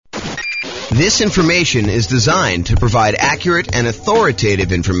This information is designed to provide accurate and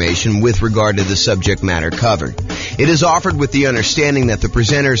authoritative information with regard to the subject matter covered. It is offered with the understanding that the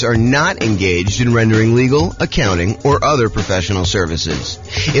presenters are not engaged in rendering legal, accounting, or other professional services.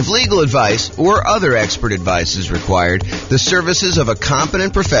 If legal advice or other expert advice is required, the services of a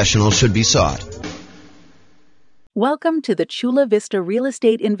competent professional should be sought. Welcome to the Chula Vista Real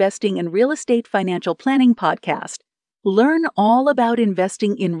Estate Investing and Real Estate Financial Planning Podcast. Learn all about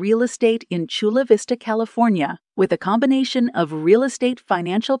investing in real estate in Chula Vista, California, with a combination of real estate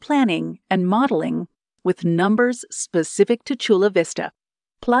financial planning and modeling with numbers specific to Chula Vista,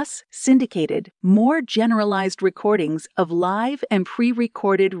 plus syndicated, more generalized recordings of live and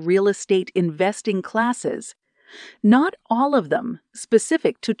pre-recorded real estate investing classes, not all of them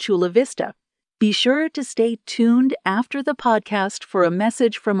specific to Chula Vista. Be sure to stay tuned after the podcast for a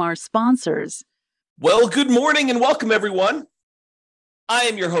message from our sponsors. Well, good morning and welcome, everyone. I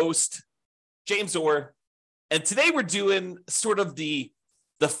am your host, James Orr, and today we're doing sort of the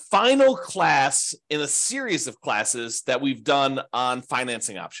final class in a series of classes that we've done on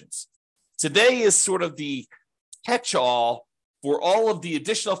financing options. Today is sort of the catch-all for all of the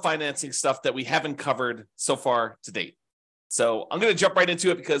additional financing stuff that we haven't covered so far to date. So I'm going to jump right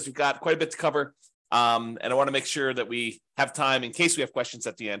into it because we've got quite a bit to cover, and I want to make sure that we have time in case we have questions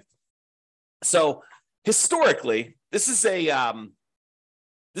at the end. So historically, this is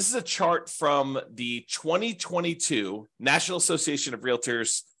a chart from the 2022 National Association of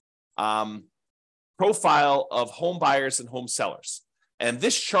Realtors profile of home buyers and home sellers. And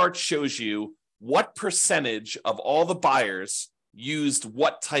this chart shows you what percentage of all the buyers used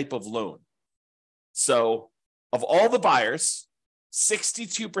what type of loan. So of all the buyers,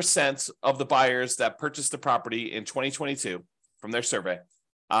 62% of the buyers that purchased the property in 2022 from their survey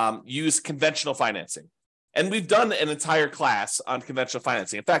use conventional financing. And we've done an entire class on conventional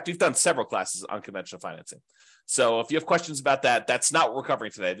financing. In fact, we've done several classes on conventional financing. So if you have questions about that, that's not what we're covering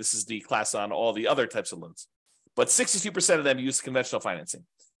today. This is the class on all the other types of loans. But 62% of them use conventional financing.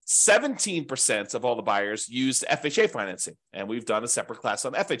 17% of all the buyers used FHA financing. And we've done a separate class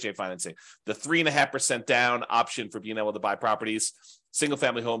on FHA financing. The 3.5% down option for being able to buy properties, single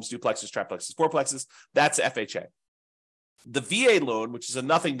family homes, duplexes, triplexes, fourplexes, that's FHA. The VA loan, which is a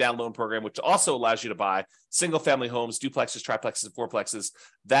nothing down loan program, which also allows you to buy single family homes, duplexes, triplexes, and fourplexes,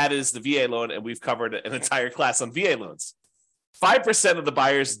 that is the VA loan, and we've covered an entire class on VA loans. 5% of the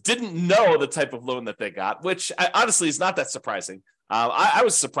buyers didn't know the type of loan that they got, which honestly is not that surprising. I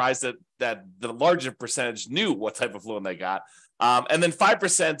was surprised that the larger percentage knew what type of loan they got. And then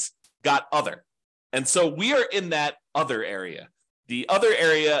 5% got other. And so we are in that other area. The other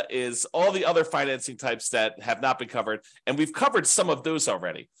area is all the other financing types that have not been covered, and we've covered some of those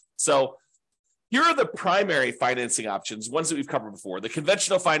already. So here are the primary financing options, ones that we've covered before. The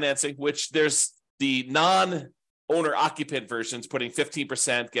conventional financing, which there's the non-owner-occupant versions, putting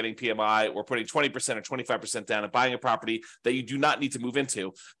 15%, getting PMI, or putting 20% or 25% down and buying a property that you do not need to move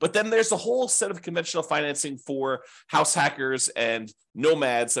into. But then there's a whole set of conventional financing for house hackers and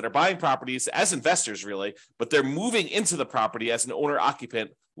nomads that are buying properties as investors, really, but they're moving into the property as an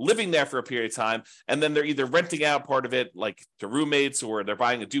owner-occupant, living there for a period of time, and then they're either renting out part of it, like to roommates, or they're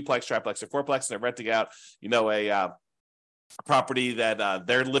buying a duplex, triplex, or fourplex, and they're renting out, a property that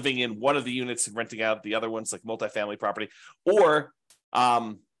they're living in one of the units and renting out the other ones, like multifamily property, or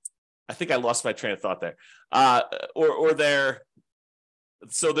I think I lost my train of thought there, or they're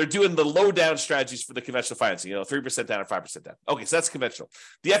doing the low down strategies for the conventional financing, 3% down or 5% down. Okay, so that's conventional.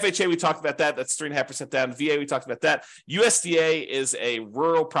 The FHA, we talked about that. That's 3.5% down. VA, we talked about that. USDA is a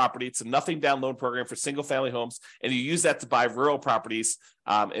rural property. It's a nothing down loan program for single family homes, and you use that to buy rural properties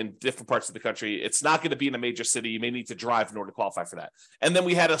in different parts of the country. It's not going to be in a major city. You may need to drive in order to qualify for that. And then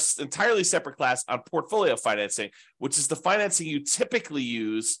we had an entirely separate class on portfolio financing, which is the financing you typically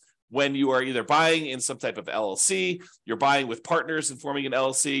use when you are either buying in some type of LLC, you're buying with partners and forming an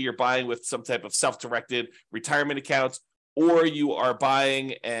LLC, you're buying with some type of self-directed retirement account, or you are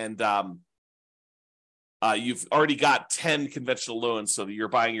buying and you've already got 10 conventional loans, so that you're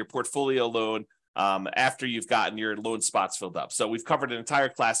buying your portfolio loan after you've gotten your loan spots filled up. So we've covered an entire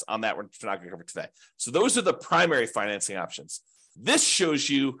class on that. We're not going to cover today. So those are the primary financing options. This shows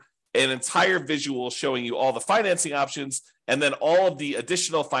you an entire visual showing you all the financing options and then all of the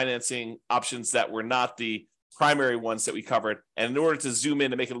additional financing options that were not the primary ones that we covered. And in order to zoom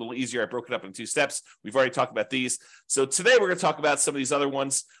in and make it a little easier, I broke it up in 2 steps. We've already talked about these. So today we're going to talk about some of these other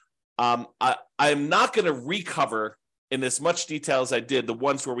ones. I'm not going to recover in as much detail as I did the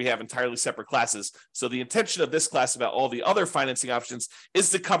ones where we have entirely separate classes. So the intention of this class about all the other financing options is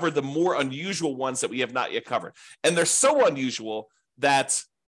to cover the more unusual ones that we have not yet covered. And they're so unusual that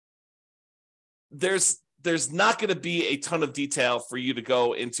there's not going to be a ton of detail for you to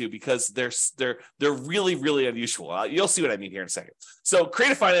go into because they're really, really unusual. You'll see what I mean here in a second. So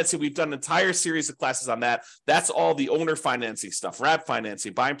creative financing, we've done an entire series of classes on that. That's all the owner financing stuff, wrap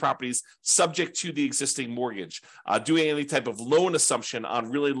financing, buying properties subject to the existing mortgage, doing any type of loan assumption on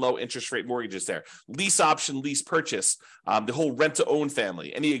really low interest rate mortgages there, lease option, lease purchase, the whole rent to own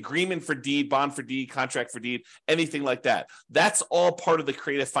family, any agreement for deed, bond for deed, contract for deed, anything like that. That's all part of the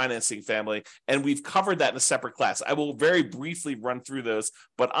creative financing family. And we've covered that in a separate class. I will very briefly run through those,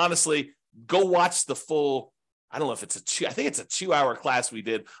 but honestly, go watch the full, I don't know if it's I think it's a 2-hour class we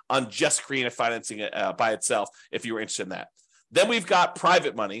did on just creative financing by itself, if you were interested in that. Then we've got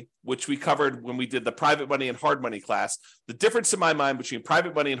private money, which we covered when we did the private money and hard money class. The difference in my mind between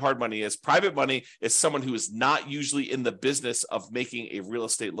private money and hard money is private money is someone who is not usually in the business of making a real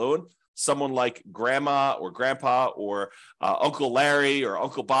estate loan. Someone like grandma or grandpa or Uncle Larry or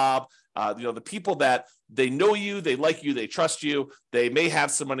Uncle Bob, the people that they know you, they like you, they trust you. They may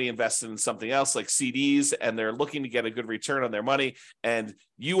have some money invested in something else like CDs, and they're looking to get a good return on their money. And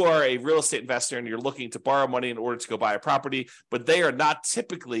you are a real estate investor and you're looking to borrow money in order to go buy a property, but they are not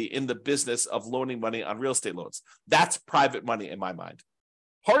typically in the business of loaning money on real estate loans. That's private money in my mind.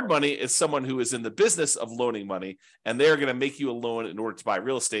 Hard money is someone who is in the business of loaning money, and they're going to make you a loan in order to buy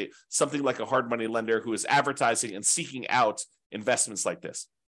real estate, something like a hard money lender who is advertising and seeking out investments like this.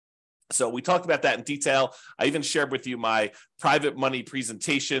 So we talked about that in detail. I even shared with you my private money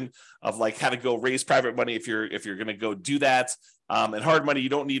presentation of like how to go raise private money if you're going to go do that. And hard money, you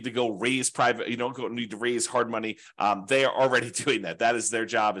don't need to go raise private. You don't need to raise hard money. They are already doing that. That is their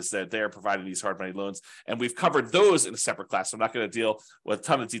job, is that they're providing these hard money loans. And we've covered those in a separate class. So I'm not going to deal with a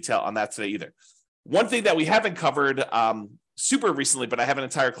ton of detail on that today either. One thing that we haven't covered super recently, but I have an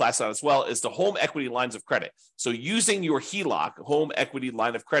entire class on as well, is the home equity lines of credit. So using your HELOC, home equity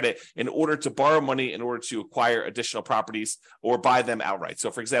line of credit, in order to borrow money in order to acquire additional properties or buy them outright.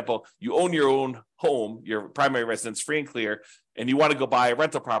 So for example, you own your own home, your primary residence free and clear, and you want to go buy a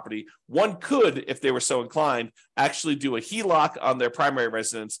rental property. One could, if they were so inclined, actually do a HELOC on their primary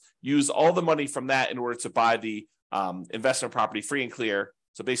residence, use all the money from that in order to buy the investment property free and clear.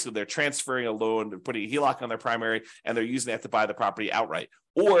 So basically, they're transferring a loan, they're putting a HELOC on their primary, and they're using that to buy the property outright.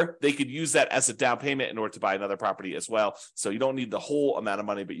 Or they could use that as a down payment in order to buy another property as well. So you don't need the whole amount of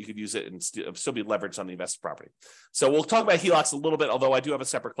money, but you could use it and still be leveraged on the invested property. So we'll talk about HELOCs a little bit, although I do have a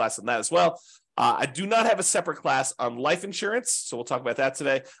separate class on that as well. I do not have a separate class on life insurance, so we'll talk about that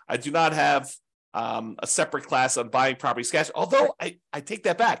today. I do not have a separate class on buying properties cash, although I take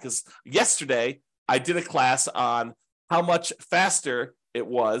that back, because yesterday I did a class on how much faster it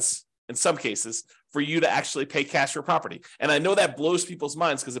was, in some cases, for you to actually pay cash for property. And I know that blows people's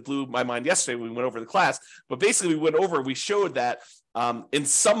minds because it blew my mind yesterday when we went over the class. But basically, we showed that in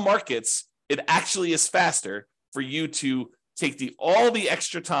some markets, it actually is faster for you to take all the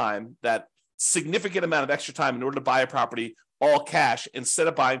extra time, that significant amount of extra time in order to buy a property, all cash, instead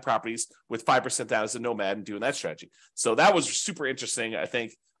of buying properties with 5% down as a nomad and doing that strategy. So that was super interesting, I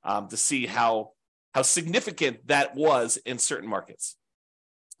think, to see how significant that was in certain markets.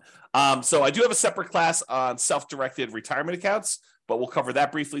 So I do have a separate class on self-directed retirement accounts, but we'll cover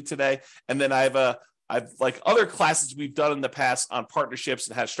that briefly today. And then I've like other classes we've done in the past on partnerships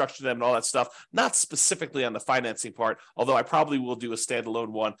and how to structure them and all that stuff, not specifically on the financing part, although I probably will do a standalone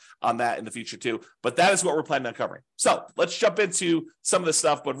one on that in the future too. But that is what we're planning on covering. So let's jump into some of the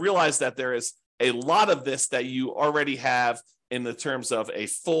stuff, but realize that there is a lot of this that you already have in the terms of a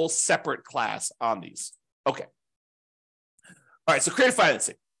full separate class on these. Okay. All right, so creative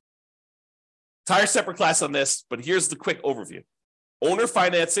financing. Entire separate class on this, but here's the quick overview. Owner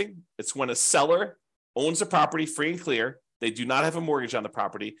financing, it's when a seller owns a property free and clear, they do not have a mortgage on the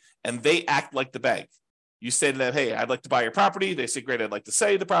property, and they act like the bank. You say to them, hey, I'd like to buy your property. They say, great, I'd like to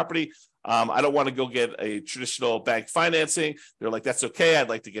sell you the property. I don't want to go get a traditional bank financing. They're like, that's okay. I'd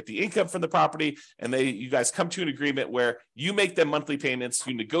like to get the income from the property. And you guys come to an agreement where you make them monthly payments,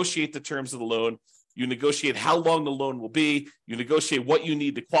 you negotiate the terms of the loan, you negotiate how long the loan will be, you negotiate what you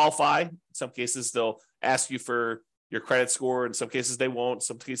need to qualify. In some cases, they'll ask you for your credit score. In some cases, they won't.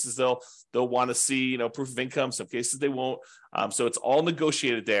 Some cases, they'll want to see, proof of income. Some cases, they won't. So it's all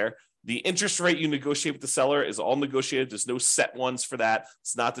negotiated there. The interest rate you negotiate with the seller is all negotiated. There's no set ones for that.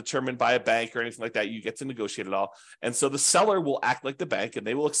 It's not determined by a bank or anything like that. You get to negotiate it all. And so the seller will act like the bank, and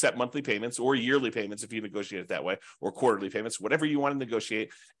they will accept monthly payments or yearly payments if you negotiate it that way, or quarterly payments, whatever you want to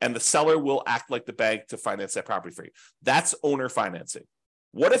negotiate. And the seller will act like the bank to finance that property for you. That's owner financing.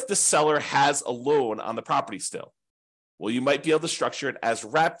 What if the seller has a loan on the property still? Well, you might be able to structure it as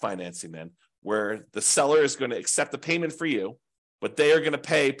wrap financing then, where the seller is going to accept the payment for you, but they are going to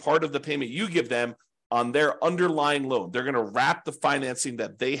pay part of the payment you give them on their underlying loan. They're going to wrap the financing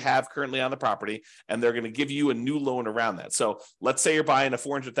that they have currently on the property, and they're going to give you a new loan around that. So let's say you're buying a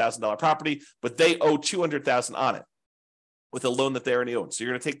 $400,000 property, but they owe $200,000 on it with a loan that they already own. So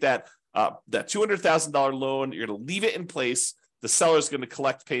you're going to take that $200,000 loan, you're going to leave it in place. The seller is going to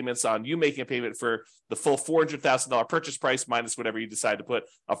collect payments on you making a payment for the full $400,000 purchase price minus whatever you decide to put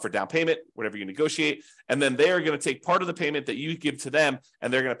up for down payment, whatever you negotiate. And then they are going to take part of the payment that you give to them,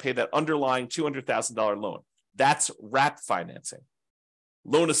 and they're going to pay that underlying $200,000 loan. That's wrap financing.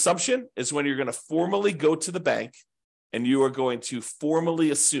 Loan assumption is when you're going to formally go to the bank and you are going to formally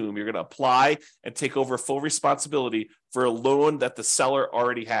assume, you're going to apply and take over full responsibility for a loan that the seller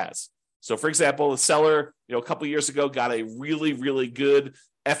already has. So, for example, the seller, a couple of years ago got a really, really good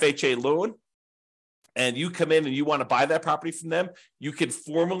FHA loan, and you come in and you want to buy that property from them. You can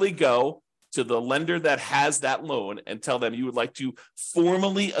formally go to the lender that has that loan and tell them you would like to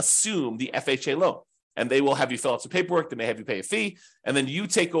formally assume the FHA loan. And they will have you fill out some paperwork. They may have you pay a fee, and then you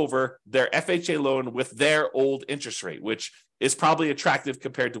take over their FHA loan with their old interest rate, which is probably attractive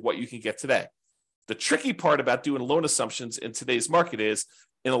compared to what you can get today. The tricky part about doing loan assumptions in today's market is,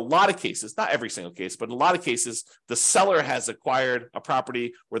 in a lot of cases, not every single case, but in a lot of cases, the seller has acquired a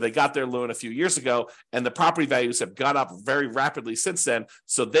property where they got their loan a few years ago, and the property values have gone up very rapidly since then.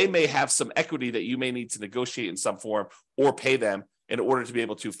 So they may have some equity that you may need to negotiate in some form or pay them in order to be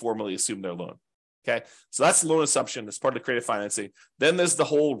able to formally assume their loan. Okay, so that's the loan assumption. That's part of the creative financing. Then there's the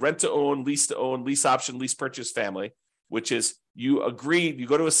whole rent to own, lease option, lease purchase family, which is you agree, you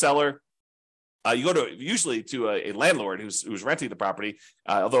go to a seller. You go to usually to a landlord who's renting the property,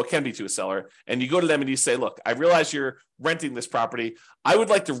 although it can be to a seller, and you go to them and you say, look, I realize you're renting this property. I would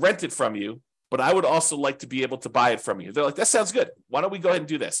like to rent it from you, but I would also like to be able to buy it from you. They're like, that sounds good. Why don't we go ahead and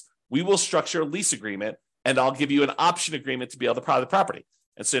do this? We will structure a lease agreement, and I'll give you an option agreement to be able to buy the property.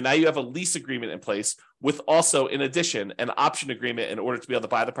 And so now you have a lease agreement in place with also, in addition, an option agreement in order to be able to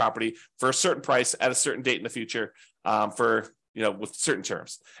buy the property for a certain price at a certain date in the future with certain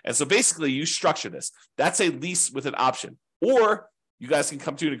terms. And so basically you structure this. That's a lease with an option. Or you guys can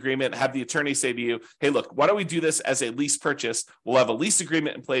come to an agreement, have the attorney say to you, hey, look, why don't we do this as a lease purchase? We'll have a lease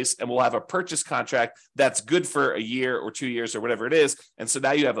agreement in place, and we'll have a purchase contract that's good for a year or 2 years or whatever it is. And so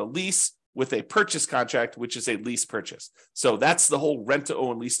now you have a lease with a purchase contract, which is a lease purchase. So that's the whole rent to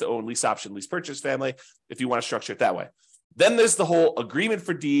own, lease option, lease purchase family, if you want to structure it that way. Then there's the whole agreement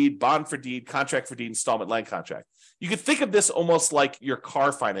for deed, bond for deed, contract for deed, installment line contract. You could think of this almost like your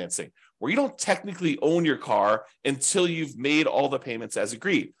car financing, where you don't technically own your car until you've made all the payments as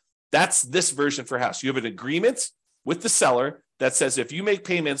agreed. That's this version for house. You have an agreement with the seller that says if you make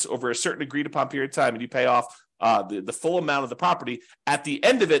payments over a certain agreed upon period of time and you pay off the full amount of the property, at the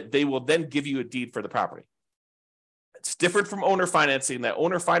end of it, they will then give you a deed for the property. It's different from owner financing. That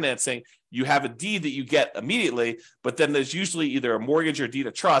owner financing, you have a deed that you get immediately, but then there's usually either a mortgage or deed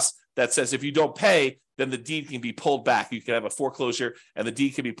of trust that says if you don't pay, then the deed can be pulled back. You can have a foreclosure and the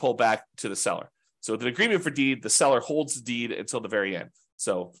deed can be pulled back to the seller. So with an agreement for deed, the seller holds the deed until the very end.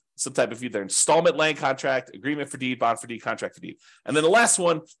 So some type of either installment land contract, agreement for deed, bond for deed, contract for deed. And then the last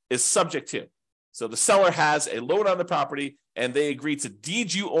one is subject to. So the seller has a loan on the property and they agree to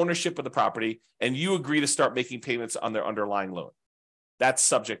deed you ownership of the property, and you agree to start making payments on their underlying loan. That's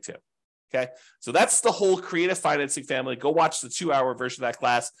subject to. Okay. So that's the whole creative financing family. Go watch the 2-hour version of that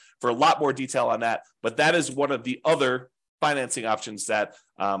class for a lot more detail on that. But that is one of the other financing options that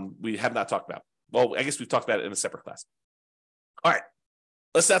we have not talked about. Well, I guess we've talked about it in a separate class. All right.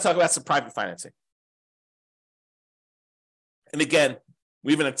 Let's now talk about some private financing. And again,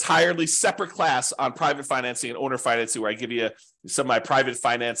 we have an entirely separate class on private financing and owner financing where I give you some of my private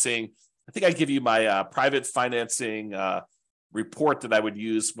financing. I think I give you my private financing report that I would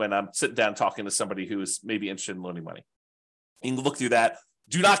use when I'm sitting down talking to somebody who is maybe interested in loaning money. You can look through that.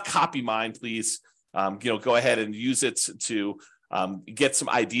 Do not copy mine, please. Go ahead and use it to get some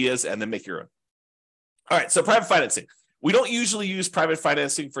ideas and then make your own. All right, so private financing. We don't usually use private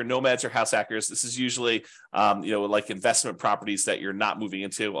financing for nomads or house hackers. This is usually, like investment properties that you're not moving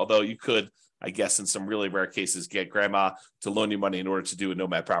into, although you could, I guess, in some really rare cases, get grandma to loan you money in order to do a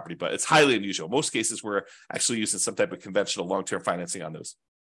nomad property, but it's highly unusual. Most cases, we're actually using some type of conventional long-term financing on those.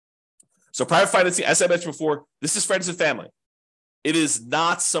 So private financing, as I mentioned before, this is friends and family. It is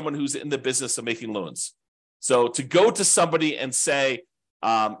not someone who's in the business of making loans. So to go to somebody and say,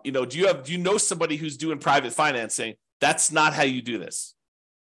 do you know somebody who's doing private financing? That's not how you do this.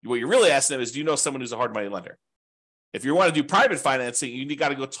 What you're really asking them is, do you know someone who's a hard money lender? If you want to do private financing, you got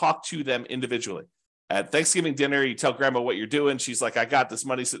to go talk to them individually. at Thanksgiving dinner, you tell grandma what you're doing. She's like, I got this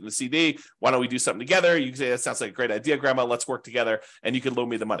money sitting in the CD. Why don't we do something together? You say, that sounds like a great idea, grandma. Let's work together. And you can loan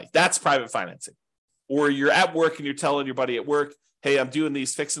me the money. That's private financing. Or you're at work and you're telling your buddy at work, hey, I'm doing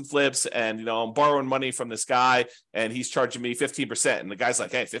these fix and flips and, I'm borrowing money from this guy and he's charging me 15%. And the guy's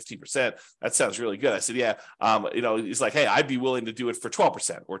like, hey, 15%, that sounds really good. I said, yeah. He's like, hey, I'd be willing to do it for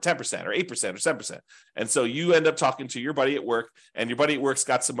 12% or 10% or 8% or 7%. And so you end up talking to your buddy at work and your buddy at work's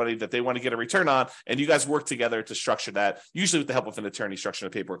got some money that they want to get a return on. And you guys work together to structure that, usually with the help of an attorney structuring the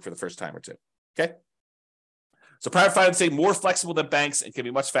paperwork for the first time or two. Okay. So private financing, more flexible than banks and can be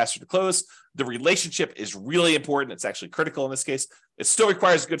much faster to close. The relationship is really important. It's actually critical in this case. It still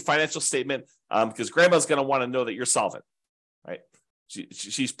requires a good financial statement because grandma's going to want to know that you're solvent, right?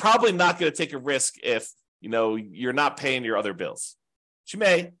 She's probably not going to take a risk if, you're not paying your other bills. She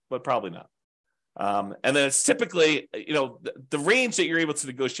may, but probably not. And then it's typically, the range that you're able to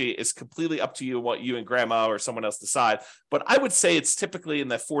negotiate is completely up to you, what you and grandma or someone else decide. But I would say it's typically in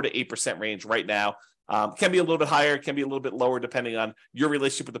the 4 to 8% range right now. Can be a little bit higher, can be a little bit lower, depending on your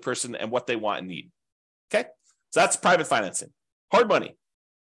relationship with the person and what they want and need. Okay, so that's private financing. Hard money,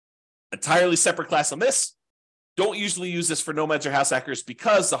 entirely separate class on this. Don't usually use this for nomads or house hackers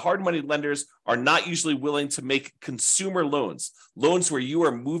because the hard money lenders are not usually willing to make consumer loans where you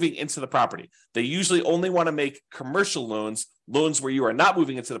are moving into the property. They usually only want to make commercial loans where you are not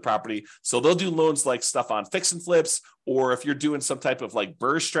moving into the property. So they'll do loans like stuff on fix and flips, or if you're doing some type of like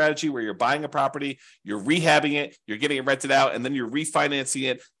BRRRR strategy where you're buying a property, you're rehabbing it, you're getting it rented out, and then you're refinancing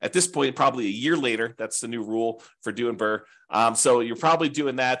it at this point, probably a year later. That's the new rule for doing BRRRR. So you're probably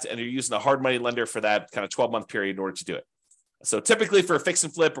doing that and you're using a hard money lender for that kind of 12-month period in order to do it. So typically for a fix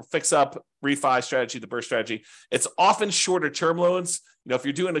and flip or fix up refi strategy, the BRRRR strategy, it's often shorter term loans. If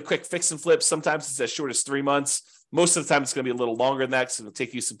you're doing a quick fix and flip, sometimes it's as short as 3 months. Most of the time, it's going to be a little longer than that because it'll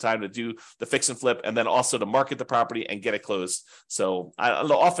take you some time to do the fix and flip and then also to market the property and get it closed. So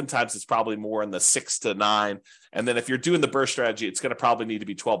oftentimes it's probably more in the 6 to 9. And then if you're doing the BRRRR strategy, it's going to probably need to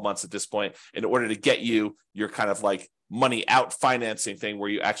be 12 months at this point in order to get you your kind of like money out financing thing where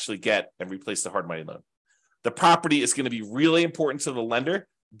you actually get and replace the hard money loan. The property is going to be really important to the lender.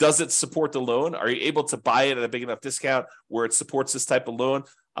 Does it support the loan? Are you able to buy it at a big enough discount where it supports this type of loan?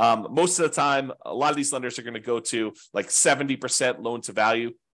 Most of the time, a lot of these lenders are going to go to like 70% loan to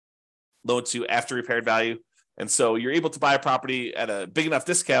value, loan to after repaired value. And so you're able to buy a property at a big enough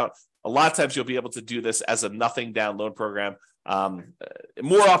discount. A lot of times you'll be able to do this as a nothing down loan program.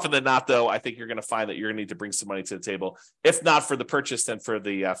 More often than not, though, I think you're going to find that you're going to need to bring some money to the table, if not for the purchase, then for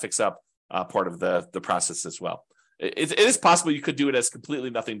the fix up part of the process as well. It is possible you could do it as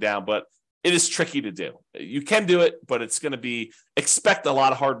completely nothing down, but it is tricky to do. You can do it, but it's going to expect a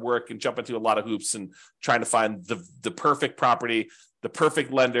lot of hard work and jump into a lot of hoops and trying to find the perfect property, the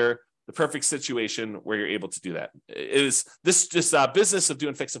perfect lender, the perfect situation where you're able to do that. Business of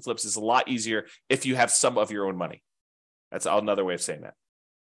doing fix and flips is a lot easier if you have some of your own money. That's another way of saying that.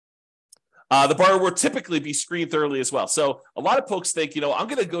 The borrower will typically be screened thoroughly as well. So a lot of folks think, I'm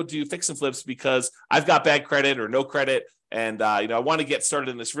going to go do fix and flips because I've got bad credit or no credit. And, I want to get started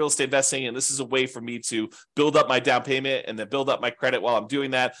in this real estate investing. And this is a way for me to build up my down payment and then build up my credit while I'm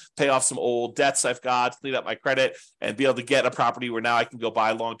doing that, pay off some old debts I've got, clean up my credit and be able to get a property where now I can go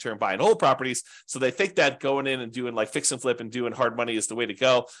buy long-term buy and hold properties. So they think that going in and doing like fix and flip and doing hard money is the way to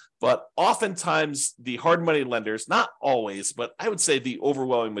go. But oftentimes the hard money lenders, not always, but I would say the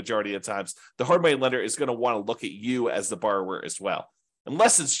overwhelming majority of times, the hard money lender is going to want to look at you as the borrower as well.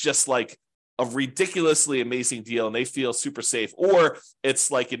 Unless it's just like a ridiculously amazing deal and they feel super safe, or it's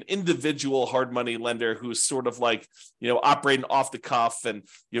like an individual hard money lender who's sort of like, operating off the cuff and,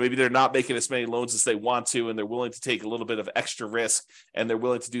 maybe they're not making as many loans as they want to, and they're willing to take a little bit of extra risk and they're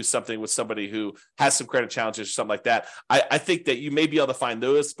willing to do something with somebody who has some credit challenges or something like that. I think that you may be able to find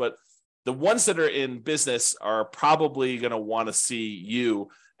those, but the ones that are in business are probably going to want to see you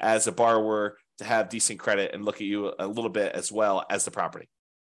as a borrower to have decent credit and look at you a little bit as well as the property.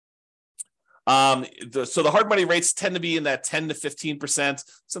 So the hard money rates tend to be in that 10 to 15%,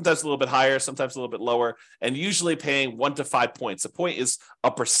 sometimes a little bit higher, sometimes a little bit lower, and usually paying 1 to 5 points. A point is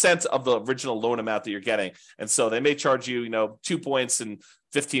a percent of the original loan amount that you're getting. And so they may charge you, 2 points and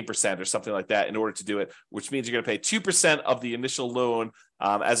 15% or something like that in order to do it, which means you're going to pay 2% of the initial loan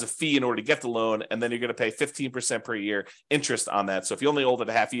as a fee in order to get the loan. And then you're going to pay 15% per year interest on that. So if you only hold it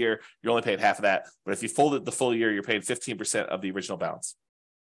a half year, you're only paying half of that. But if you fold it the full year, you're paying 15% of the original balance.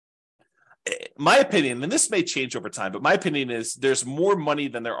 My opinion, and this may change over time, but my opinion is there's more money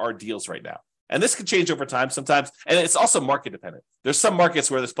than there are deals right now. And this can change over time sometimes. And it's also market dependent. There's some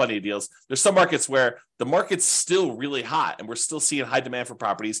markets where there's plenty of deals. There's some markets where the market's still really hot and we're still seeing high demand for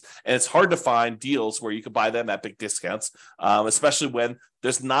properties. And it's hard to find deals where you can buy them at big discounts, especially when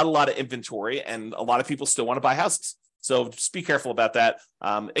there's not a lot of inventory and a lot of people still want to buy houses. So just be careful about that.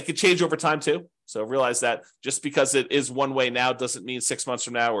 It can change over time too. So realize that just because it is one way now doesn't mean 6 months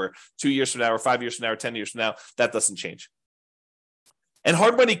from now or 2 years from now or 5 years from now or 10 years from now, that doesn't change. And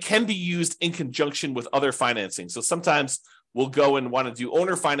hard money can be used in conjunction with other financing. So sometimes we'll go and want to do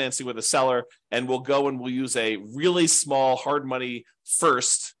owner financing with a seller, and we'll go and we'll use a really small hard money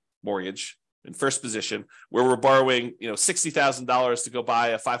first mortgage in first position, where we're borrowing, $60,000 to go buy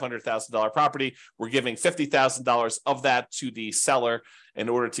a $500,000 property. We're giving $50,000 of that to the seller in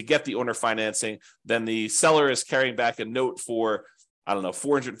order to get the owner financing. Then the seller is carrying back a note for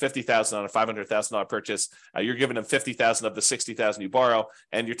 $450,000 on a $500,000 purchase. You're giving them $50,000 of the $60,000 you borrow,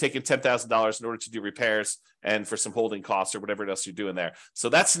 and you're taking $10,000 in order to do repairs and for some holding costs or whatever else you're doing there. So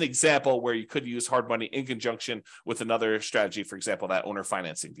that's an example where you could use hard money in conjunction with another strategy, for example, that owner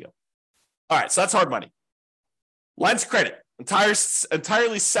financing deal. All right, so that's hard money. Lines of credit,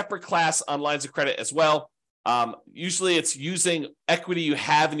 entirely separate class on lines of credit as well. Usually it's using equity you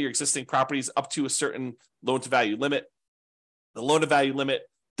have in your existing properties up to a certain loan-to-value limit. The loan-to-value limit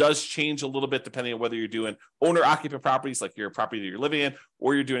does change a little bit depending on whether you're doing owner-occupant properties, like your property that you're living in,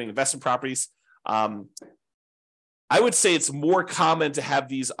 or you're doing investment properties. I would say it's more common to have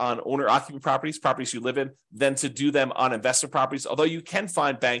these on owner-occupant properties you live in, than to do them on investment properties, although you can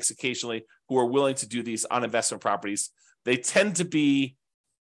find banks occasionally who are willing to do these on investment properties. They tend to be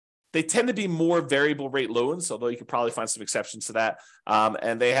more variable rate loans, although you could probably find some exceptions to that.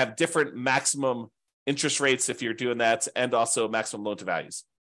 And they have different maximum interest rates if you're doing that, and also maximum loan to values.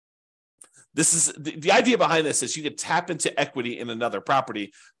 This is the idea behind this is you could tap into equity in another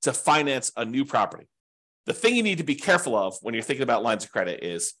property to finance a new property. The thing you need to be careful of when you're thinking about lines of credit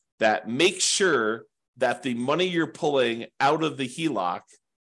is that make sure that the money you're pulling out of the HELOC,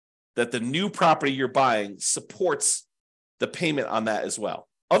 that the new property you're buying supports the payment on that as well.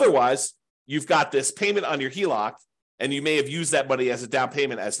 Otherwise, you've got this payment on your HELOC, and you may have used that money as a down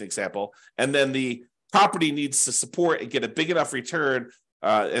payment, as an example, and then the property needs to support and get a big enough return,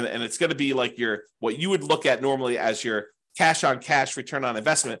 and it's going to be like what you would look at normally as your cash on cash return on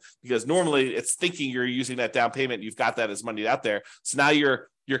investment, because normally it's thinking you're using that down payment, you've got that as money out there. So now your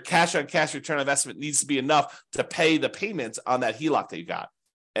cash on cash return on investment needs to be enough to pay the payments on that HELOC that you got.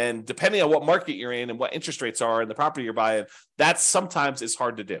 And depending on what market you're in and what interest rates are in the property you're buying, that sometimes is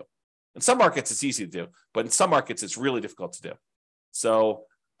hard to do. In some markets, it's easy to do, but in some markets, it's really difficult to do. So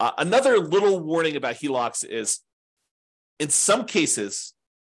another little warning about HELOCs is, in some cases,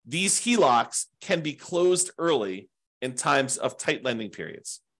 these HELOCs can be closed early in times of tight lending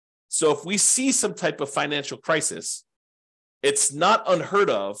periods. So if we see some type of financial crisis, it's not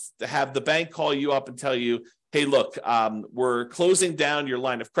unheard of to have the bank call you up and tell you, hey, look, we're closing down your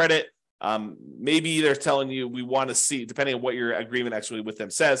line of credit. Maybe they're telling you we want to see, depending on what your agreement actually with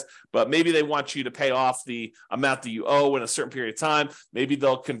them says, but maybe they want you to pay off the amount that you owe in a certain period of time. Maybe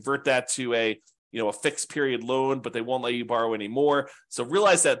they'll convert that to a fixed period loan, but they won't let you borrow anymore. So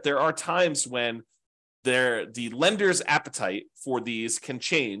realize that there are times when the lender's appetite for these can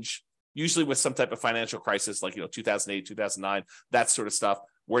change, usually with some type of financial crisis, like 2008, 2009, that sort of stuff,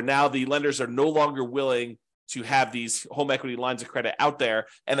 where now the lenders are no longer willing to have these home equity lines of credit out there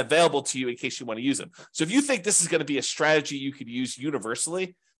and available to you in case you want to use them. So if you think this is going to be a strategy you could use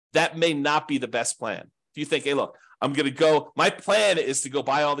universally, that may not be the best plan. If you think, hey, look, my plan is to go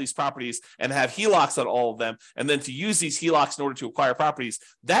buy all these properties and have HELOCs on all of them, and then to use these HELOCs in order to acquire properties,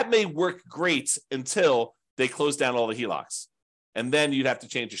 that may work great until they close down all the HELOCs. And then you'd have to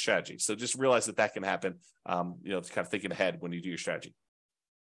change your strategy. So just realize that can happen, kind of thinking ahead when you do your strategy.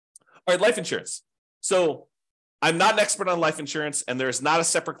 All right, life insurance. So I'm not an expert on life insurance, and there's not a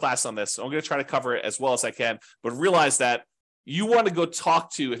separate class on this. So I'm going to try to cover it as well as I can, but realize that you want to go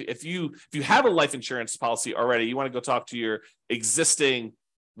talk to, if you have a life insurance policy already, you want to go talk to your existing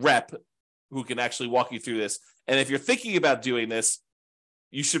rep who can actually walk you through this. And if you're thinking about doing this,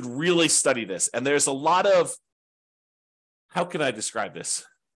 you should really study this. And there's a lot of, how can I describe this?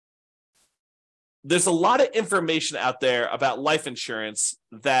 There's a lot of information out there about life insurance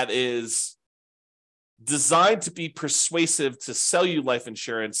that is designed to be persuasive to sell you life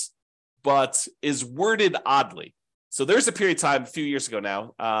insurance, but is worded oddly. So there's a period of time a few years ago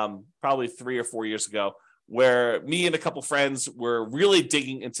now, probably 3 or 4 years ago, where me and a couple friends were really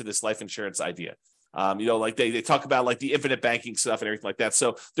digging into this life insurance idea. Like they talk about like the infinite banking stuff and everything like that.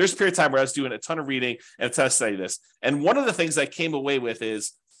 So there's a period of time where I was doing a ton of reading and a ton of study this. And one of the things I came away with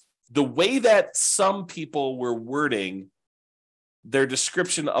is the way that some people were wording their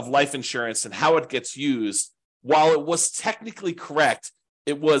description of life insurance and how it gets used, while it was technically correct,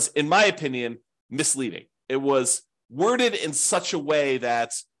 it was, in my opinion, misleading. It was worded in such a way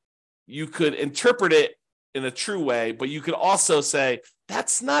that you could interpret it in a true way, but you could also say,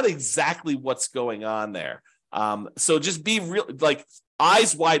 that's not exactly what's going on there. So just be real, like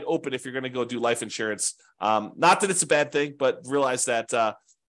eyes wide open if you're going to go do life insurance. Not that it's a bad thing, but realize that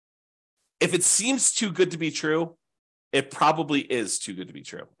if it seems too good to be true, it probably is too good to be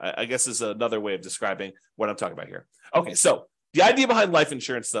true. I guess is another way of describing what I'm talking about here. Okay, so the idea behind life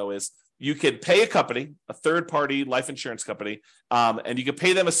insurance, though, is you could pay a company, a third-party life insurance company, and you could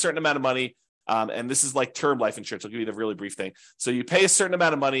pay them a certain amount of money. And this is like term life insurance. I'll give you the really brief thing. So you pay a certain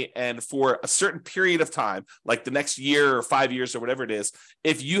amount of money, and for a certain period of time, like the next year or 5 years or whatever it is,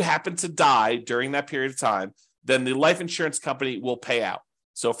 if you happen to die during that period of time, then the life insurance company will pay out.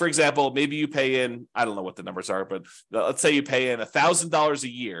 So, for example, maybe you pay in, I don't know what the numbers are, but let's say you pay in $1,000 a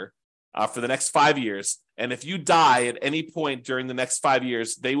year for the next 5 years. And if you die at any point during the next 5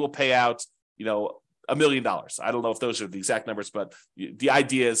 years, they will pay out, $1 million. I don't know if those are the exact numbers, but the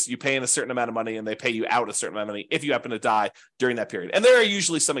idea is you pay in a certain amount of money and they pay you out a certain amount of money if you happen to die during that period. And there are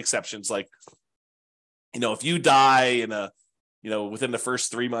usually some exceptions, like, if you die in within the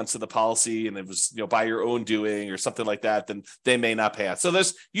first 3 months of the policy and it was, by your own doing or something like that, then they may not pay out. So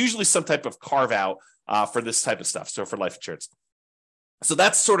there's usually some type of carve out for this type of stuff. So for life insurance. So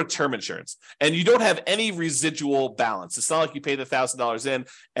that's sort of term insurance, and you don't have any residual balance. It's not like you pay the $1,000 in,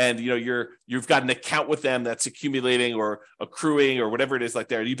 and you've got an account with them that's accumulating or accruing or whatever it is like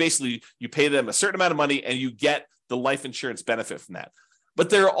there. You pay them a certain amount of money, and you get the life insurance benefit from that. But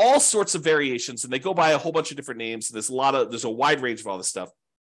there are all sorts of variations, and they go by a whole bunch of different names. There's a wide range of all this stuff.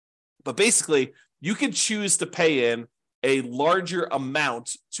 But basically, you can choose to pay in a larger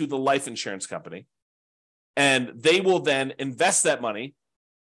amount to the life insurance company, and they will then invest that money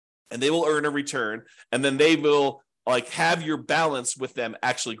and they will earn a return, and then they will have your balance with them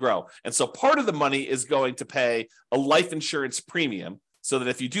actually grow. And so part of the money is going to pay a life insurance premium so that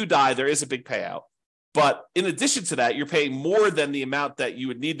if you do die, there is a big payout. But in addition to that, you're paying more than the amount that you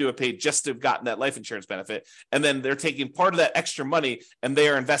would need to have paid just to have gotten that life insurance benefit. And then they're taking part of that extra money and they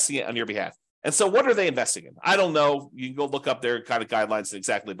are investing it on your behalf. And so what are they investing in? I don't know. You can go look up their kind of guidelines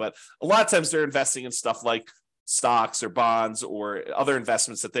exactly. But a lot of times they're investing in stuff like stocks or bonds or other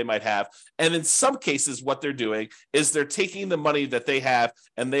investments that they might have. And in some cases, what they're doing is they're taking the money that they have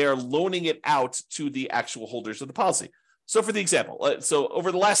and they are loaning it out to the actual holders of the policy. So for the example, so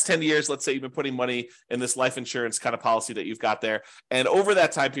over the last 10 years, let's say you've been putting money in this life insurance kind of policy that you've got there. And over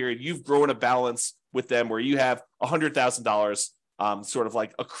that time period, you've grown a balance with them where you have $100,000 sort of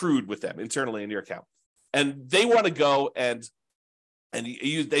like accrued with them internally in your account. And they want to go and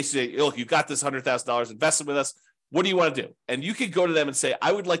they say, look, you've got this $100,000 invested with us. What do you want to do? And you could go to them and say,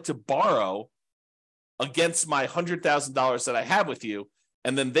 I would like to borrow against my $100,000 that I have with you.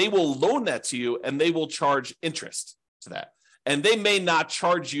 And then they will loan that to you and they will charge interest to that. And they may not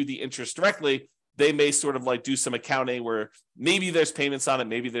charge you the interest directly. They may sort of do some accounting where maybe there's payments on it,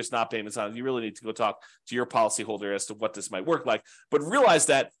 maybe there's not payments on it. You really need to go talk to your policyholder as to what this might work like. But realize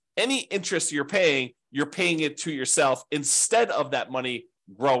that any interest you're paying it to yourself instead of that money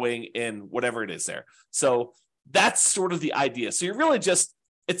growing in whatever it is there. So that's sort of the idea. So you're really just,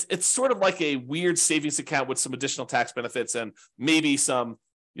 it's sort of like a weird savings account with some additional tax benefits and maybe some,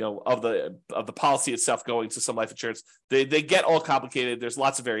 of the policy itself going to some life insurance. They get all complicated. There's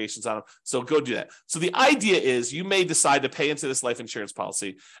lots of variations on them. So go do that. So the idea is you may decide to pay into this life insurance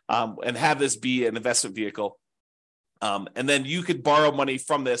policy and have this be an investment vehicle. And then you could borrow money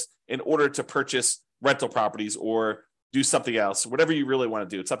from this in order to purchase rental properties or do something else, whatever you really want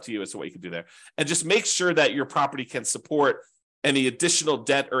to do. It's up to you as to what you can do there. And just make sure that your property can support any additional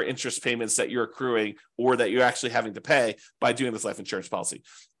debt or interest payments that you're accruing or that you're actually having to pay by doing this life insurance policy.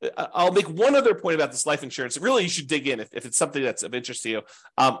 I'll make one other point about this life insurance. Really, you should dig in if it's something that's of interest to you.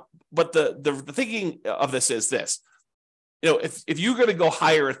 But the thinking of this is this. If you're going to go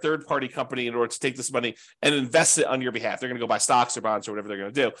hire a third-party company in order to take this money and invest it on your behalf, they're going to go buy stocks or bonds or whatever they're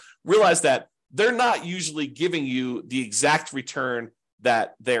going to do. Realize that they're not usually giving you the exact return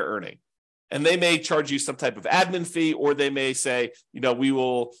that they're earning. And they may charge you some type of admin fee, or they may say, we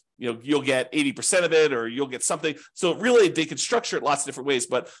will, you'll get 80% of it, or you'll get something. So really, they can structure it lots of different ways,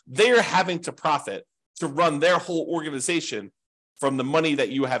 but they're having to profit to run their whole organization from the money that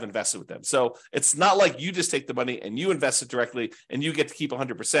you have invested with them. So it's not like you just take the money and you invest it directly and you get to keep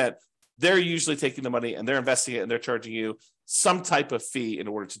 100%. They're usually taking the money and they're investing it and they're charging you some type of fee in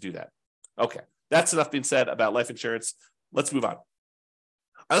order to do that. Okay, that's enough being said about life insurance. Let's move on.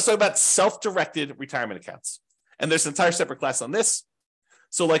 I was talking about self-directed retirement accounts. And there's an entire separate class on this.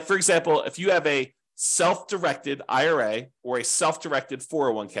 So like, for example, if you have a self-directed IRA or a self-directed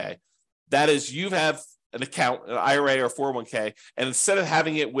 401k, that is, you have an account, an IRA or 401k, and instead of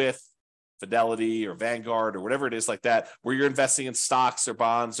having it with Fidelity or Vanguard or whatever it is like that, where you're investing in stocks or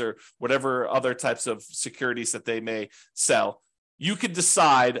bonds or whatever other types of securities that they may sell, you could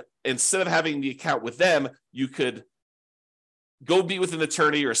decide, instead of having the account with them, you could go meet with an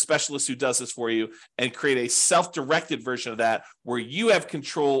attorney or a specialist who does this for you and create a self-directed version of that where you have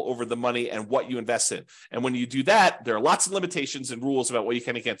control over the money and what you invest in. And when you do that, there are lots of limitations and rules about what you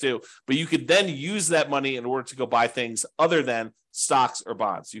can and can't do, but you could then use that money in order to go buy things other than stocks or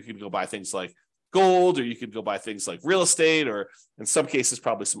bonds. You could go buy things like gold, or you could go buy things like real estate, or in some cases,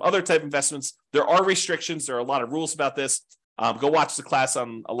 probably some other type of investments. There are restrictions. There are a lot of rules about this. Go watch the class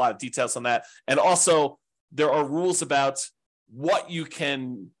on a lot of details on that. And also there are rules about what you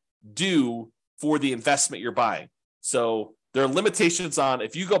can do for the investment you're buying. So there are limitations on,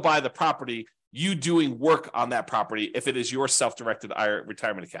 if you go buy the property, you doing work on that property if it is your self-directed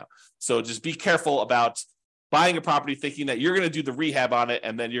retirement account. So just be careful about buying a property thinking that you're going to do the rehab on it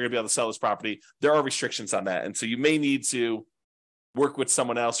and then you're going to be able to sell this property. There are restrictions on that. And so you may need to work with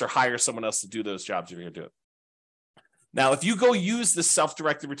someone else or hire someone else to do those jobs if you're going to do it. Now, if you go use the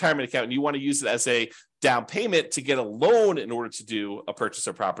self-directed retirement account and you want to use it as a down payment to get a loan in order to do a purchase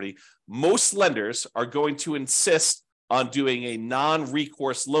of property, most lenders are going to insist on doing a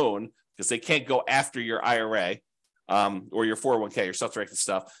non-recourse loan because they can't go after your IRA or your 401k, your self-directed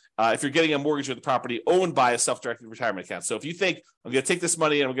stuff. If you're getting a mortgage with the property owned by a self-directed retirement account. So if you think, I'm going to take this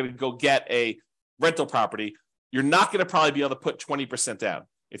money and I'm going to go get a rental property, you're not going to probably be able to put 20% down.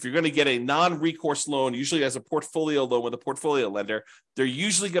 If you're going to get a non-recourse loan, usually as a portfolio loan with a portfolio lender, they're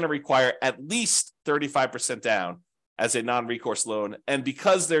usually going to require at least 35% down as a non-recourse loan. And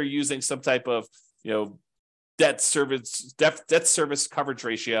because they're using some type of, debt service coverage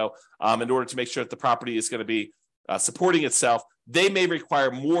ratio in order to make sure that the property is going to be supporting itself, they may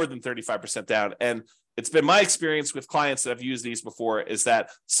require more than 35% down. And it's been my experience with clients that have used these before is that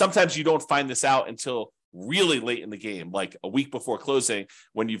sometimes you don't find this out until really late in the game, like a week before closing,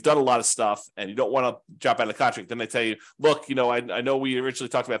 when you've done a lot of stuff and you don't want to drop out of the contract. Then they tell you, look, I know we originally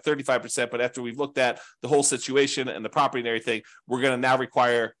talked about 35%, but after we've looked at the whole situation and the property and everything, we're going to now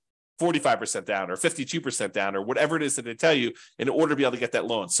require 45% down or 52% down or whatever it is that they tell you in order to be able to get that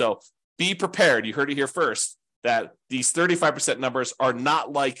loan. So be prepared. You heard it here first, that these 35% numbers are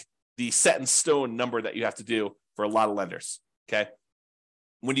not like the set in stone number that you have to do for a lot of lenders. Okay.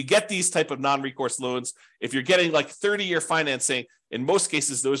 When you get these type of non-recourse loans, if you're getting like 30-year financing, in most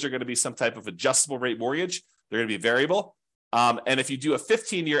cases, those are going to be some type of adjustable rate mortgage. They're going to be variable. And if you do a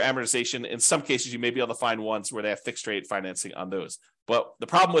 15-year amortization, in some cases, you may be able to find ones where they have fixed rate financing on those. But the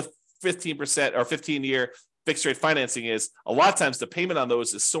problem with 15% or 15-year fixed rate financing is a lot of times the payment on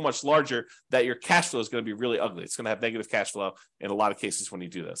those is so much larger that your cash flow is going to be really ugly. It's going to have negative cash flow in a lot of cases when you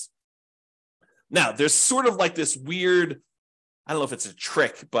do this. Now, there's sort of like this weird, I don't know if it's a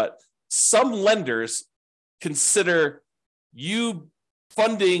trick, but some lenders consider you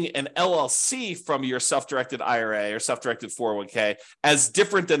funding an LLC from your self-directed IRA or self-directed 401k as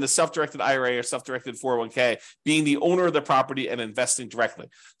different than the self-directed IRA or self-directed 401k being the owner of the property and investing directly.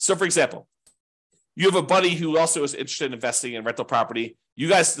 So, for example, you have a buddy who also is interested in investing in rental property. You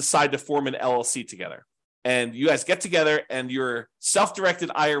guys decide to form an LLC together. And you guys get together and your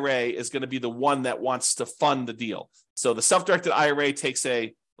self-directed IRA is going to be the one that wants to fund the deal. So the self-directed IRA takes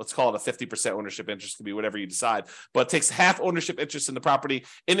let's call it a 50% ownership interest, could be whatever you decide, but it takes half ownership interest in the property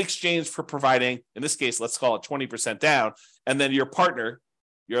in exchange for providing, in this case, let's call it 20% down. And then your partner,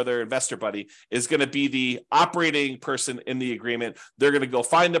 your other investor buddy, is going to be the operating person in the agreement. They're going to go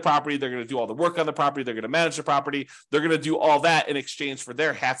find the property. They're going to do all the work on the property. They're going to manage the property. They're going to do all that in exchange for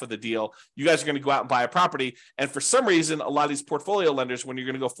their half of the deal. You guys are going to go out and buy a property. And for some reason, a lot of these portfolio lenders, when you're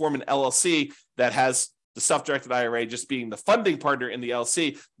going to go form an LLC that has the self-directed IRA just being the funding partner in the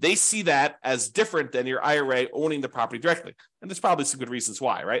LLC, they see that as different than your IRA owning the property directly. And there's probably some good reasons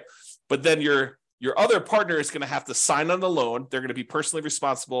why, right? But then your other partner is going to have to sign on the loan. They're going to be personally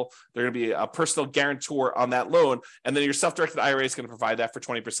responsible. They're going to be a personal guarantor on that loan. And then your self-directed IRA is going to provide that for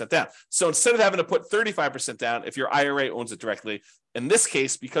 20% down. So instead of having to put 35% down, if your IRA owns it directly, in this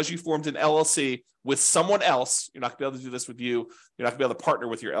case, because you formed an LLC with someone else, you're not going to be able to do this with you. You're not going to be able to partner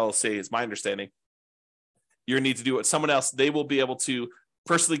with your LLC, is my understanding. You're going to need to do it with someone else. They will be able to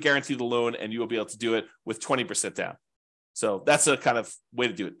personally guarantee the loan, and you will be able to do it with 20% down. So that's a kind of way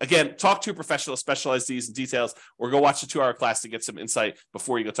to do it. Again, talk to a professional, specialize these in details, or go watch the 2-hour class to get some insight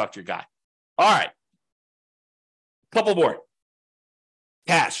before you go talk to your guy. All right. Couple more.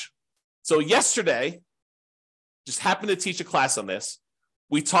 Cash. So yesterday, just happened to teach a class on this.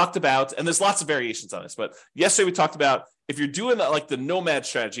 We talked about, and there's lots of variations on this, but yesterday we talked about if you're doing like the nomad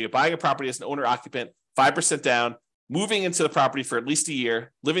strategy of buying a property as an owner occupant, 5% down, moving into the property for at least a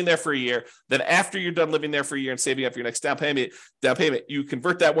year, living there for a year, then after you're done living there for a year and saving up your next down payment, you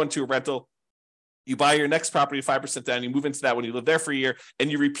convert that one to a rental. You buy your next property 5% down, you move into that one, you live there for a year, and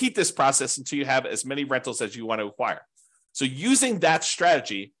you repeat this process until you have as many rentals as you want to acquire. So using that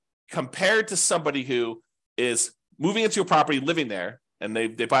strategy compared to somebody who is moving into a property, living there, and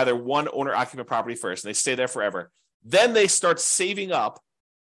they buy their one owner-occupant property first, and they stay there forever. Then they start saving up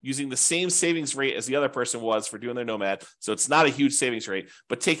using the same savings rate as the other person was for doing their nomad. So it's not a huge savings rate,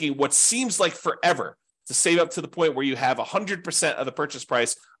 but taking what seems like forever to save up to the point where you have 100% of the purchase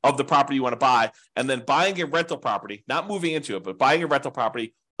price of the property you want to buy, and then buying a rental property, not moving into it, but buying a rental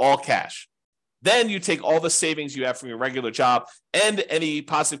property, all cash. Then you take all the savings you have from your regular job and any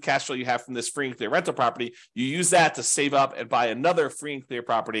positive cash flow you have from this free and clear rental property. You use that to save up and buy another free and clear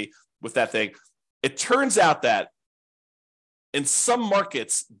property with that thing. It turns out that in some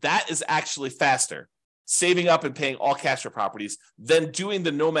markets, that is actually faster, saving up and paying all cash for properties, than doing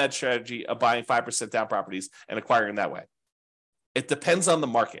the nomad strategy of buying 5% down properties and acquiring that way. It depends on the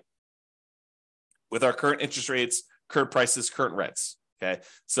market. With our current interest rates, current prices, current rents. Okay,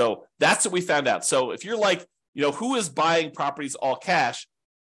 so that's what we found out. So if you're like, who is buying properties all cash?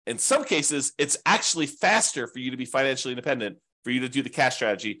 In some cases, it's actually faster for you to be financially independent, for you to do the cash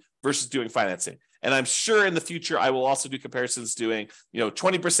strategy versus doing financing. And I'm sure in the future, I will also do comparisons doing,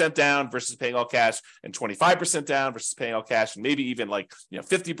 20% down versus paying all cash, and 25% down versus paying all cash, and maybe even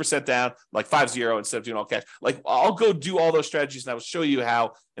 50% down, like 50 instead of doing all cash. Like I'll go do all those strategies and I will show you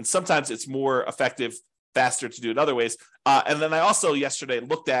how, and sometimes it's more effective, faster to do it other ways. And then I also yesterday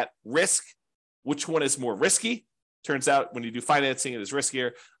looked at risk, which one is more risky. Turns out when you do financing, it is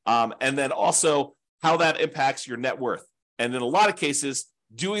riskier. And then also how that impacts your net worth. And in a lot of cases,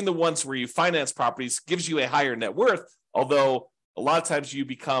 doing the ones where you finance properties gives you a higher net worth, although a lot of times you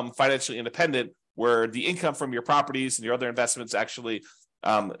become financially independent where the income from your properties and your other investments actually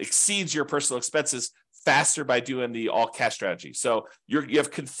exceeds your personal expenses faster by doing the all cash strategy. So you have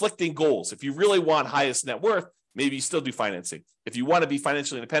conflicting goals. If you really want highest net worth, maybe you still do financing. If you want to be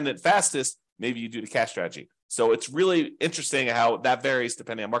financially independent fastest, maybe you do the cash strategy. So it's really interesting how that varies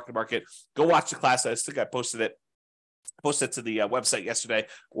depending on market to market. Go watch the class. I think I posted it to the website yesterday,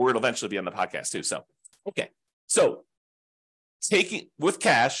 or it'll eventually be on the podcast too. So, okay. So taking with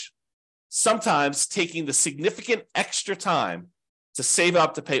cash, sometimes taking the significant extra time to save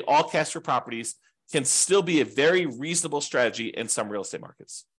up to pay all cash for properties can still be a very reasonable strategy in some real estate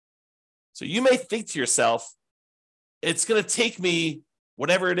markets. So you may think to yourself, it's going to take me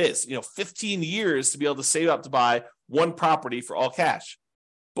whatever it is, 15 years to be able to save up to buy one property for all cash.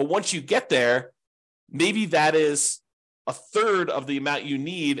 But once you get there, maybe that is a third of the amount you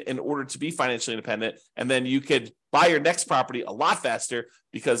need in order to be financially independent. And then you could buy your next property a lot faster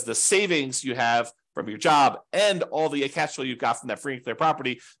because the savings you have from your job and all the cash flow you've got from that free and clear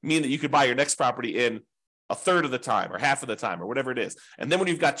property mean that you could buy your next property in a third of the time or half of the time or whatever it is. And then when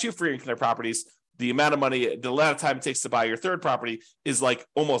you've got two free and clear properties, the amount of time it takes to buy your third property is like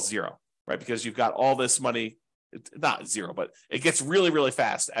almost zero, right? Because you've got all this money, not zero, but it gets really, really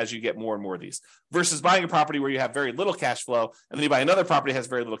fast as you get more and more of these versus buying a property where you have very little cash flow and then you buy another property that has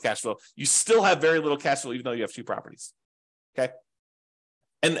very little cash flow. You still have very little cash flow, even though you have two properties. Okay.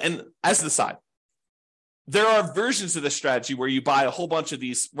 And as an aside, there are versions of this strategy where you buy a whole bunch of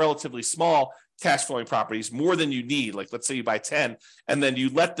these relatively small cash flowing properties, more than you need. Like let's say you buy 10 and then you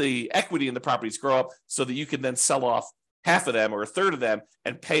let the equity in the properties grow up so that you can then sell off half of them or a third of them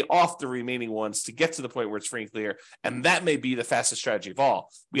and pay off the remaining ones to get to the point where it's free and clear. And that may be the fastest strategy of all.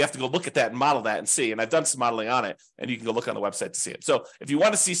 We have to go look at that and model that and see. And I've done some modeling on it and you can go look on the website to see it. So if you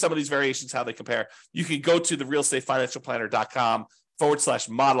want to see some of these variations, how they compare, you can go to the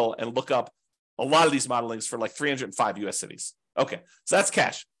realestateFinancialPlanner.com/model and look up a lot of these modelings for like 305 US cities. Okay, so that's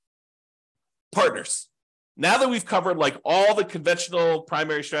cash. Partners. Now that we've covered like all the conventional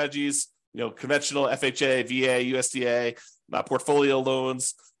primary strategies, conventional FHA, VA, USDA, portfolio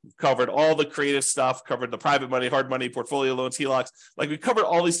loans, we've covered all the creative stuff, covered the private money, hard money, portfolio loans, HELOCs. Like we covered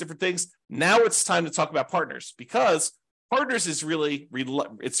all these different things. Now it's time to talk about partners because partners is really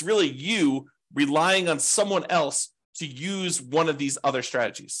you relying on someone else to use one of these other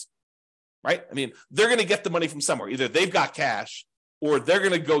strategies. Right? I mean, they're going to get the money from somewhere. Either they've got cash or they're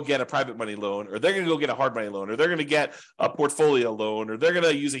going to go get a private money loan or they're going to go get a hard money loan or they're going to get a portfolio loan or they're going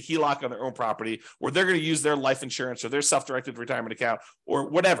to use a HELOC on their own property or they're going to use their life insurance or their self-directed retirement account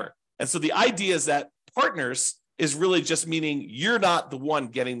or whatever. And so the idea is that partners is really just meaning you're not the one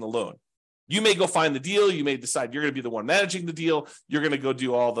getting the loan. You may go find the deal. You may decide you're going to be the one managing the deal. You're going to go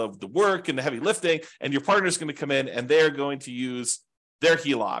do all the work and the heavy lifting, and your partner's going to come in and they're going to use their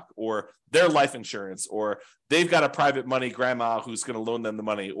HELOC or their life insurance, or they've got a private money grandma who's going to loan them the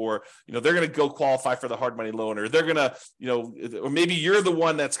money, or, they're going to go qualify for the hard money loan, or they're going to, or maybe you're the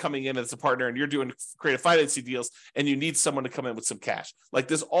one that's coming in as a partner and you're doing creative financing deals and you need someone to come in with some cash. Like,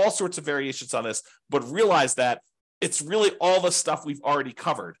 there's all sorts of variations on this, but realize that it's really all the stuff we've already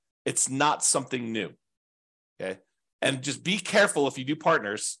covered. It's not something new. Okay. And just be careful if you do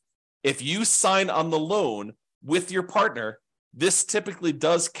partners. If you sign on the loan with your partner, this typically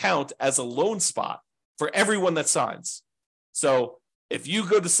does count as a loan spot for everyone that signs. So if you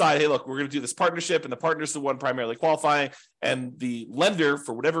go decide, hey, look, we're going to do this partnership, and the partner's the one primarily qualifying, and the lender,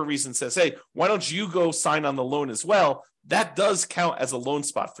 for whatever reason, says, hey, why don't you go sign on the loan as well? That does count as a loan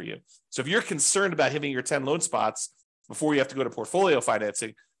spot for you. So if you're concerned about hitting your 10 loan spots before you have to go to portfolio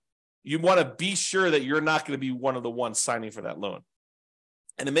financing, you want to be sure that you're not going to be one of the ones signing for that loan.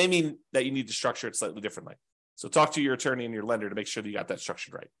 And it may mean that you need to structure it slightly differently. So talk to your attorney and your lender to make sure that you got that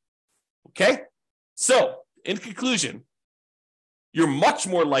structured right. Okay? So in conclusion, you're much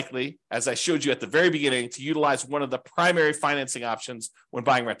more likely, as I showed you at the very beginning, to utilize one of the primary financing options when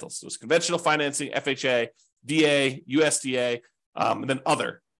buying rentals. So it's conventional financing, FHA, VA, USDA, and then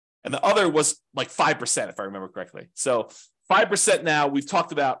other. And the other was like 5%, if I remember correctly. So 5% now, we've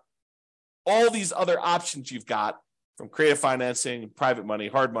talked about all these other options you've got, from creative financing, private money,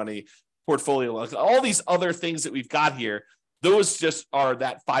 hard money, portfolio loans, all these other things that we've got here. Those just are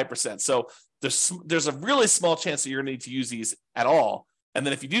that 5%. So there's a really small chance that you're going to need to use these at all. And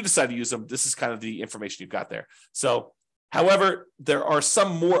then if you do decide to use them, this is kind of the information you've got there. So, however, there are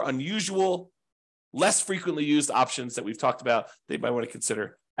some more unusual, less frequently used options that we've talked about that you might want to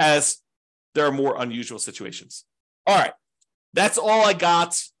consider, as there are more unusual situations. All right. That's all I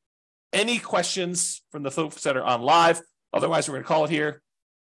got. Any questions from the folks that are on live? Otherwise, we're going to call it here.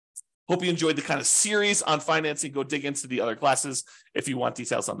 Hope you enjoyed the kind of series on financing. Go dig into the other classes if you want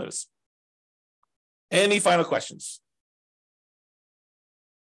details on those. Any final questions?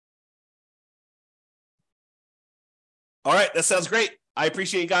 All right, that sounds great. I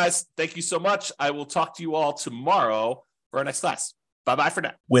appreciate you guys. Thank you so much. I will talk to you all tomorrow for our next class. Bye-bye for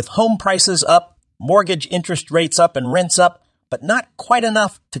now. With home prices up, mortgage interest rates up, and rents up, but not quite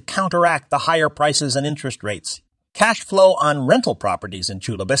enough to counteract the higher prices and interest rates, cash flow on rental properties in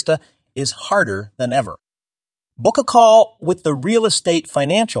Chula Vista is harder than ever. Book a call with the Real Estate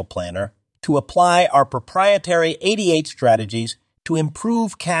Financial Planner to apply our proprietary 88 strategies to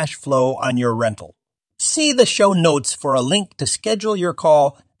improve cash flow on your rental. See the show notes for a link to schedule your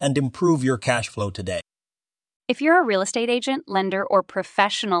call and improve your cash flow today. If you're a real estate agent, lender, or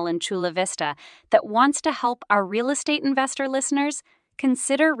professional in Chula Vista that wants to help our real estate investor listeners,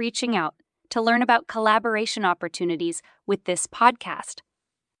 consider reaching out to learn about collaboration opportunities with this podcast.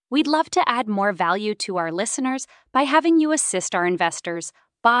 We'd love to add more value to our listeners by having you assist our investors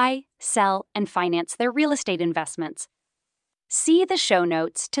buy, sell, and finance their real estate investments. See the show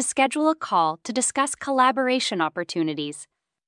notes to schedule a call to discuss collaboration opportunities.